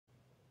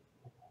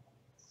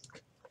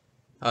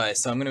Hi,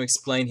 so I'm going to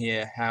explain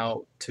here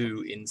how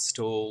to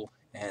install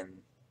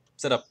and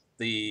set up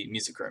the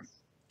music room.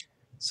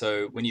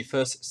 So when you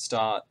first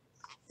start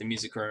the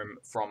music room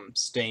from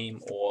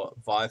Steam or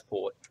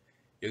Viveport,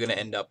 you're going to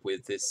end up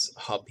with this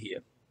hub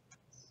here.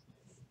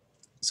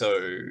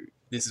 So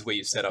this is where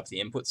you set up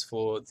the inputs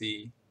for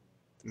the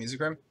music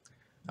room.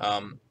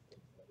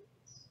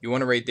 You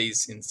want to read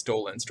these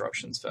install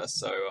instructions first.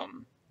 So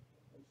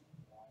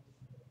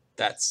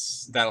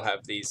that'll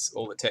have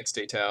all the text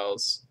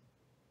details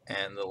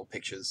and little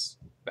pictures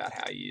about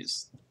how you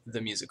use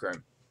the music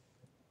room.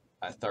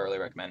 I thoroughly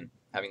recommend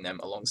having them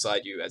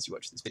alongside you as you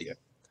watch this video.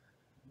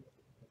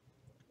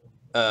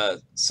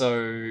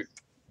 So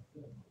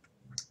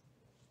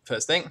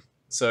first thing,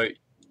 so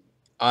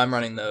I'm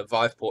running the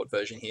Viveport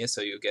version here,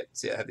 so you'll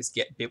have this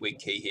get Bitwig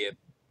key here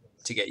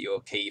to get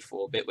your key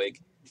for Bitwig.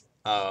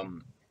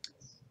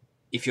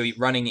 If you're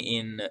running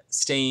in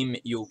Steam,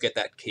 you'll get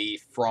that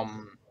key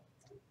from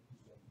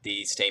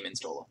the Steam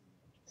installer,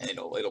 and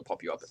it'll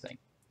pop you up a thing.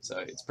 So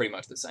it's pretty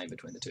much the same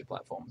between the two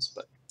platforms,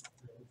 but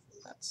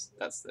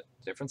that's the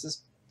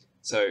differences.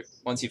 So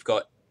once you've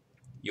got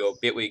your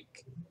Bitwig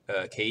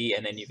key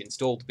and then you've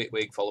installed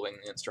Bitwig following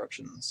the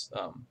instructions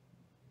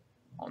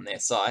on their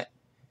site,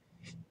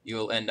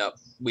 you'll end up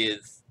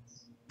with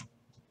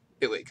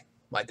Bitwig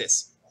like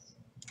this.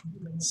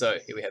 So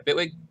here we have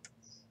Bitwig.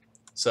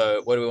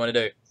 So what do we want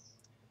to do?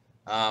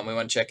 We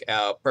want to check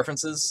our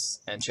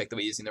preferences and check that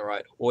we're using the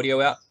right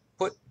audio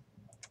output.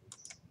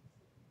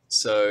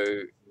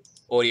 So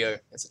audio,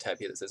 there's a tab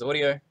here that says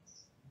audio.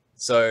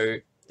 So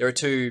there are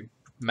two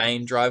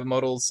main driver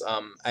models,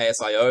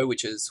 ASIO,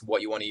 which is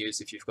what you want to use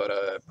if you've got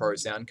a Pro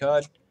sound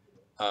card.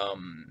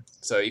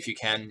 So if you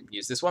can,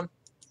 use this one.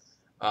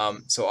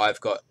 So I've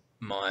got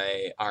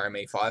my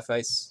RME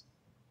Fireface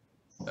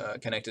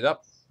connected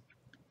up.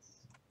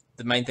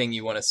 The main thing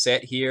you want to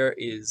set here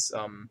is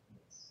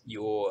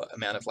your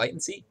amount of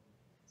latency,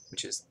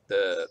 which is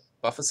the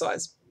buffer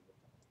size.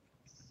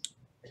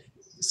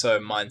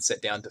 So mine's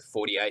set down to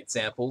 48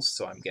 samples,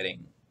 so I'm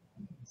getting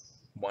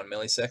 1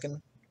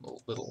 millisecond, a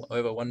little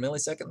over 1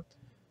 millisecond,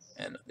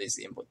 and these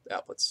are the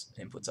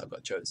inputs I've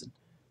got chosen.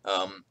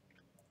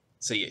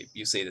 So yeah,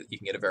 you see that you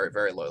can get a very,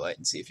 very low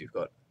latency if you've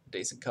got a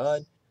decent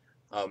card.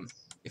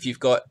 If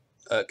you've got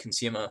a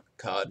consumer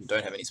card and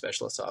don't have any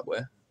specialist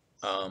hardware,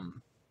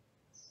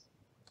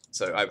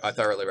 so I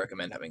thoroughly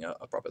recommend having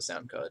a proper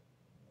sound card.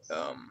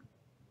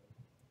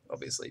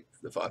 Obviously,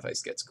 the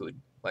Fireface gets good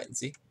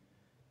latency,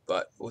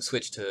 but we'll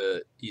switch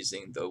to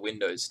using the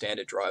Windows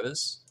standard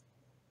drivers,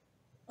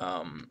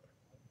 and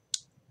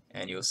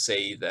you'll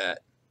see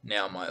that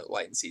now my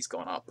latency's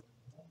gone up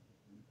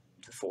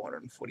to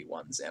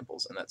 441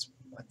 samples, and that's,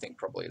 I think,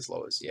 probably as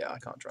low as, yeah, I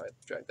can't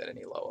drag that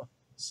any lower.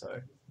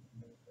 So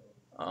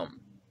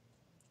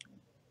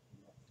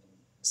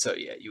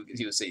yeah,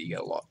 you'll see you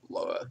get a lot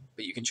lower,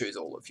 but you can choose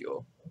all of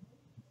your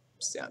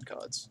sound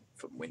cards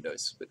from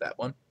Windows with that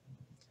one.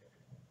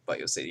 But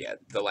you'll see, yeah,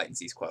 the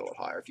latency is quite a lot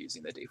higher if you're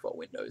using the default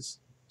Windows.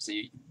 So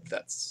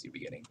you'll be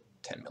getting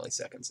 10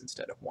 milliseconds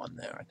instead of 1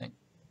 there, I think.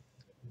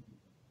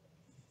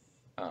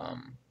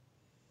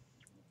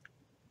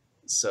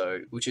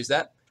 So we'll choose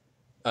that.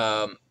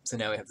 So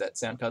now we have that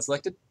sound card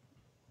selected.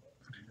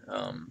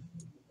 But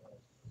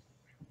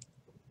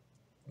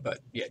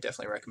yeah,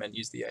 definitely recommend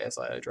use the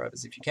ASIO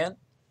drivers if you can.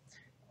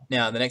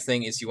 Now the next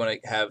thing is you want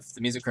to have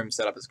the music room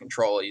set up as a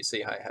controller. You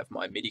see I have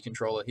my MIDI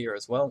controller here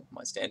as well,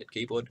 my standard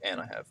keyboard,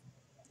 and I have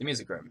the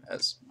music room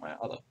as my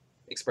other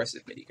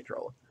expressive MIDI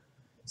controller.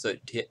 So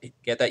to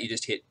get that, you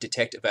just hit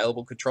detect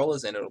available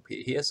controllers and it'll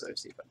appear here. So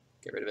see if I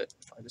get rid of it,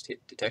 I just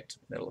hit detect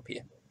and it'll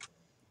appear.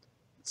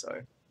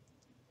 So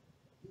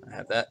I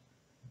have that,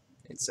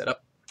 it's set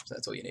up, so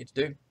that's all you need to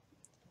do.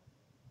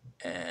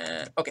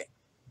 And okay.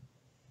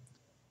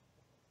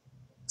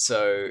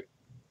 So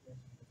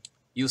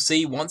you'll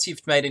see once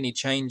you've made any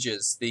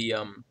changes, the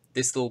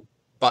this little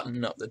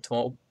button up the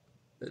top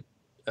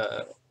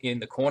in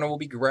the corner will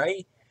be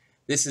grey.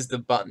 This is the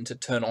button to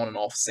turn on and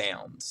off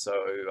sound. So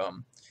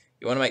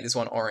you want to make this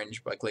one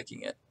orange by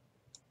clicking it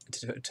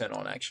to turn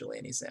on actually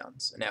any sound.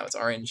 So now it's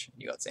orange,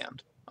 you got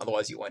sound.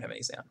 Otherwise you won't have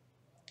any sound.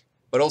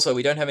 But also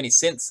we don't have any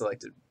synths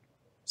selected.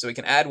 So we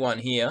can add one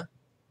here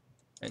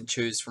and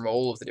choose from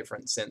all of the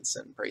different synths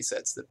and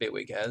presets that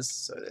Bitwig has.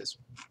 So there's,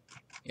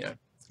 you know,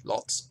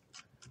 lots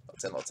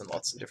and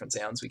lots of different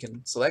sounds we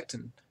can select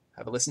and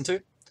have a listen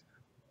to.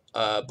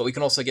 But we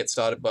can also get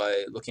started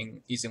by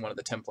using one of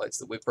the templates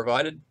that we've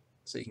provided.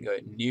 So you can go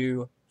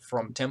new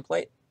from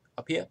template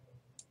up here,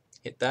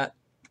 hit that,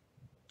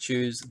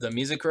 choose the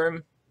music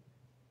room,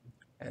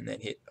 and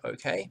then hit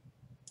OK.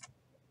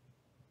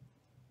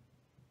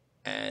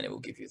 And it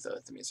will give you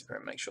the music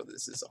room. Make sure that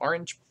this is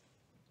orange.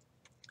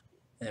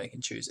 And then we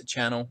can choose a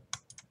channel.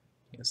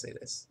 You'll see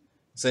this.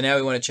 So now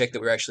we want to check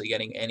that we're actually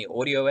getting any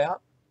audio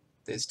out.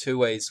 There's two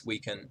ways we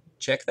can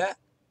check that.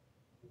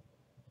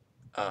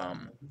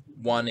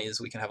 One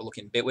is we can have a look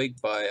in Bitwig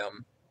by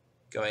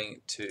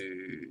going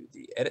to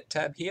the Edit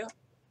tab here.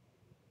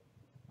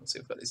 Let's see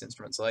if we've got this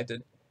instrument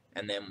selected.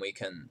 And then we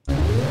can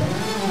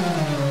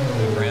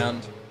move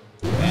around.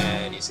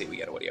 And you you see we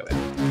get audio out.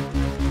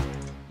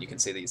 You can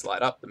see these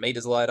light up, the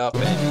meters light up,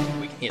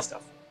 and we can hear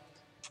stuff.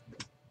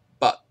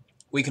 But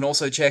we can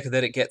also check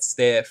that it gets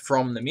there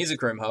from the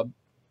music room hub,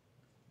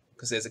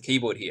 because there's a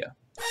keyboard here.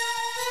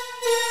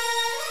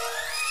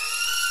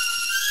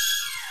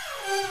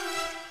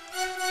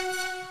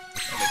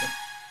 And we can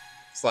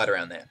slide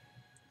around there.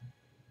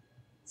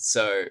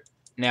 So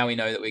now we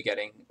know that we're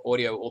getting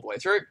audio all the way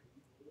through.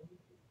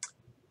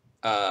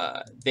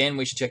 Then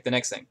we should check the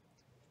next thing.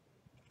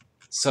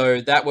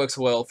 So that works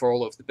well for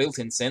all of the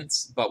built-in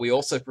synths, but we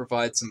also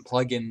provide some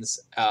plugins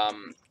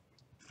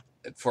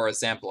for a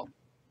sampler.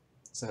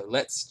 So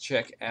let's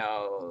check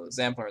our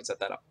sampler and set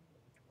that up.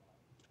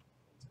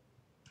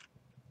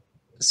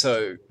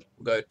 So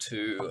we'll go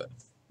to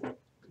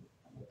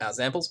our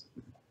samples.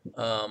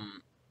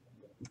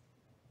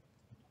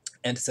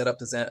 And to set up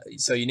the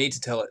so you need to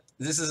tell it.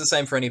 This is the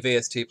same for any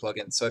VST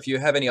plugin. So if you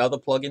have any other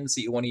plugins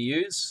that you want to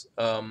use,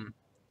 and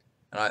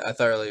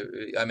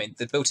I mean,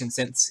 the built-in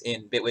synths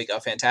in Bitwig are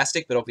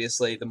fantastic, but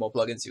obviously the more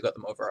plugins you've got, the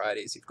more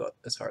varieties you've got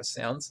as far as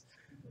sounds.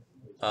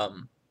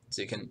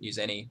 So you can use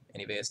any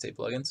VST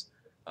plugins.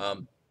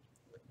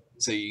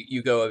 So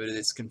you go over to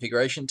this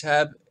configuration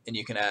tab, and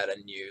you can add a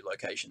new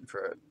location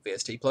for a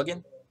VST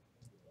plugin.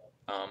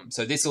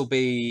 So this will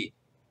be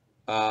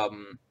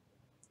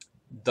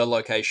the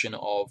location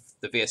of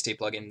the VST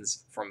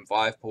plugins from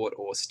Viveport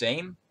or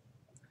Steam.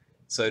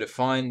 So to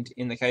find,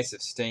 in the case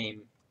of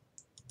Steam,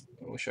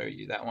 we'll show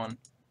you that one.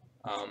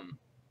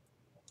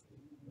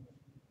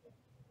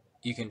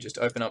 You can just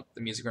open up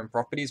the music room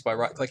properties by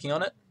right-clicking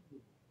on it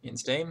in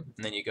Steam,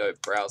 and then you go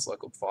Browse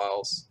Local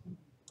Files,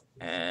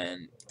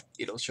 and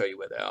it'll show you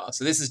where they are.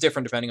 So this is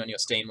different depending on your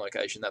Steam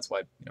location. That's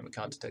why we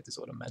can't detect this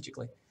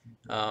automatically.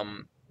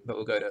 But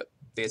we'll go to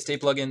VST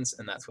plugins,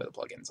 and that's where the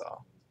plugins are.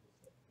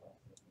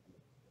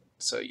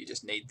 So you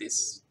just need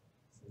this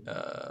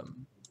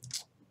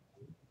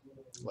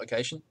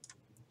location,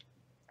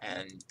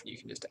 and you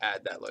can just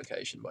add that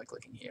location by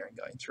clicking here and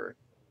going through.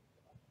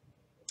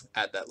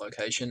 Add that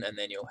location, and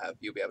then you'll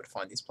be able to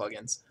find these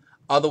plugins.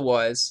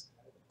 Otherwise,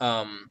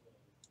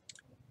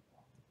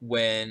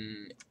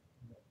 when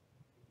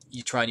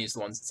you try and use the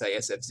ones that say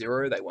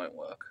SF0, they won't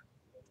work.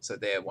 So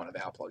they're one of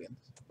our plugins.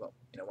 Well,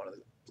 one of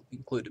the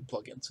included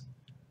plugins.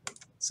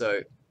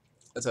 So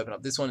let's open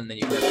up this one, and then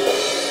you can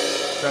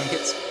have drum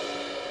kits.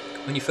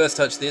 When you first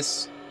touch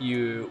this,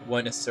 you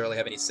won't necessarily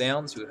have any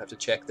sounds. You'll have to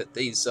check that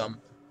these,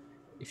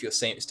 if your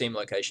Steam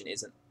location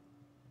isn't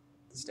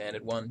the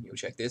standard one, you'll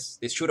check this.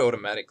 This should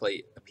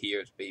automatically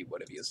appear to be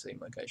whatever your Steam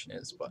location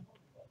is, but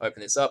open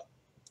this up,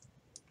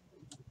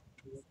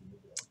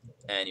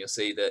 and you'll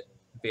see that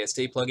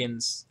VST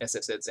plugins,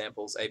 SFZ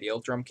samples,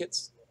 AVL drum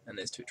kits, and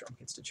there's 2 drum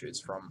kits to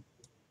choose from.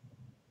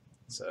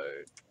 So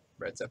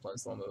Red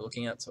Zeppelin's the one we were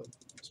looking at, so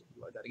let's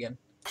load that again.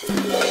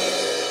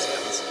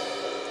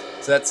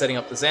 So that's setting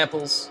up the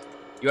samples.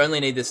 You only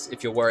need this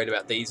if you're worried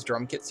about these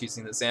drum kits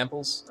using the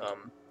samples.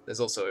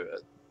 There's also,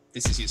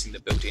 this is using the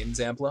built-in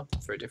sampler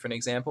for a different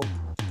example.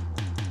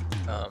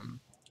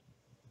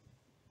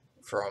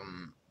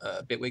 From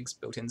Bitwig's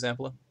built-in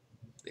sampler.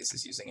 This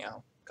is using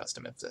our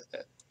custom,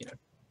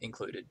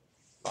 included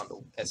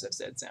bundle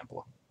SFZ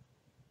sampler.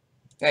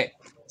 Okay,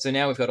 so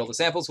now we've got all the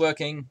samples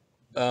working.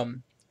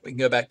 We can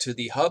go back to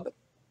the hub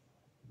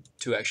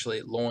to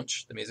actually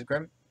launch the music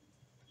room.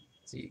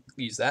 So you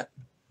use that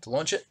to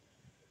launch it.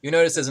 You'll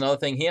notice there's another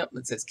thing here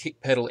that says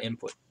kick pedal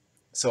input.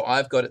 So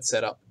I've got it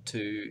set up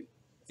to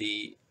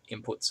the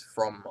inputs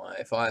from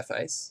my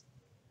Fireface,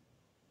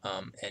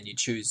 and you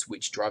choose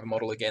which driver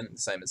model again, the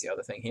same as the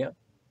other thing here,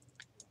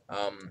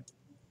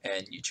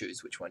 and you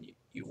choose which one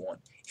you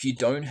want. If you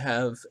don't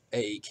have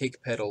a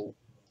kick pedal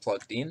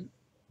plugged in,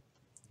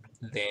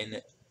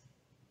 then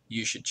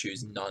you should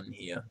choose none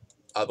here.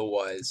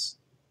 Otherwise,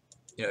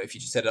 if you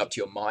just set it up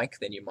to your mic,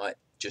 then you might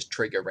just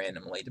trigger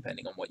randomly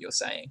depending on what you're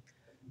saying.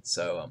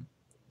 So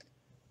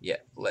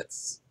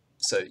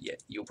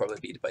you'll probably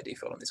be by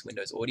default on this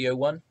Windows Audio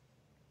one,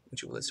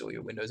 which will list all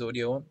your Windows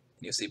Audio on. And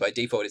you'll see by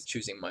default it's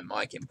choosing my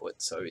mic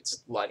input, so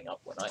it's lighting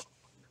up and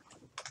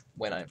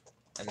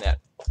that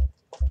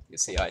you'll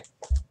see I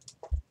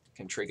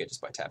can trigger just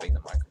by tapping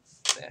the mic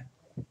there,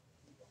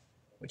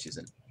 which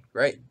isn't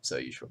great. So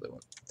you should probably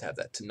want to have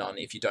that to none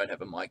if you don't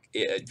have a mic,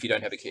 if you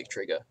don't have a kick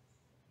trigger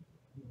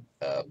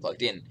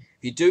plugged in.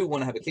 If you do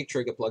want to have a kick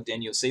trigger plugged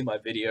in, you'll see my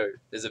video.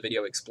 There's a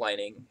video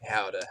explaining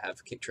how to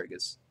have kick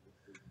triggers.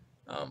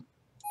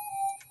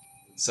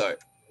 So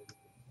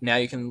now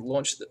you can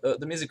launch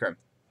the music room.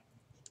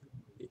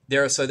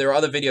 There are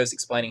other videos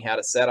explaining how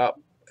to set up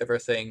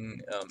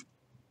everything.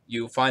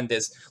 You'll find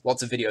there's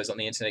lots of videos on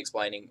the internet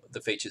explaining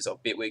the features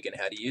of Bitwig and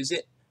how to use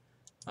it.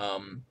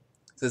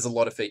 There's a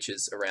lot of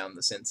features around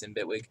the synths in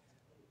Bitwig.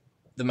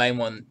 The main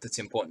one that's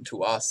important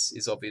to us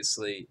is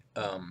obviously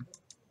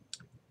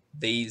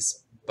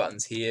these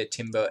buttons here,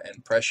 timbre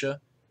and pressure,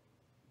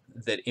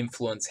 that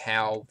influence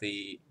how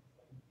the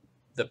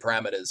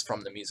parameters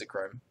from the music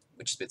room,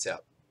 which spits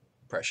out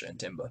pressure and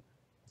timbre,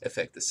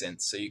 affect the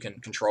synth. So you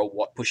can control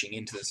what pushing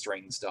into the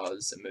strings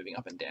does and moving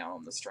up and down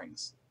on the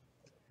strings.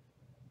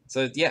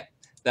 So yeah,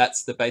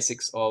 that's the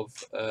basics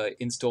of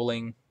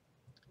installing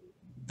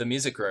the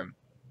music room.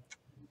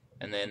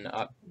 And then,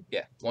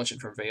 yeah, launch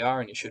it from VR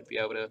and you should be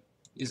able to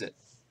use it.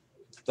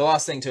 The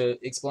last thing to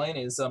explain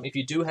is if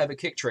you do have a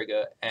kick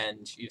trigger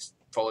and you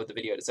followed the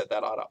video to set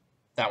that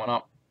one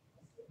up,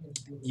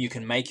 you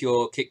can make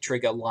your kick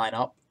trigger line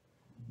up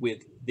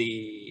with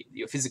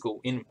your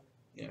physical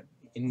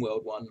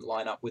in-world one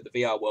line up with the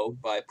VR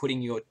world by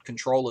putting your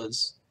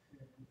controllers,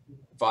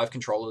 Vive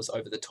controllers,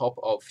 over the top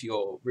of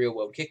your real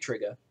world kick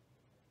trigger,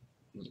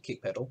 your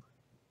kick pedal,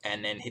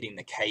 and then hitting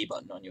the K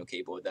button on your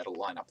keyboard. That'll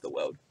line up the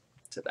world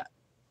to that.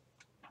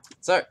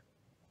 So,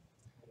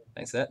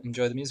 thanks for that.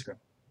 Enjoy the music room.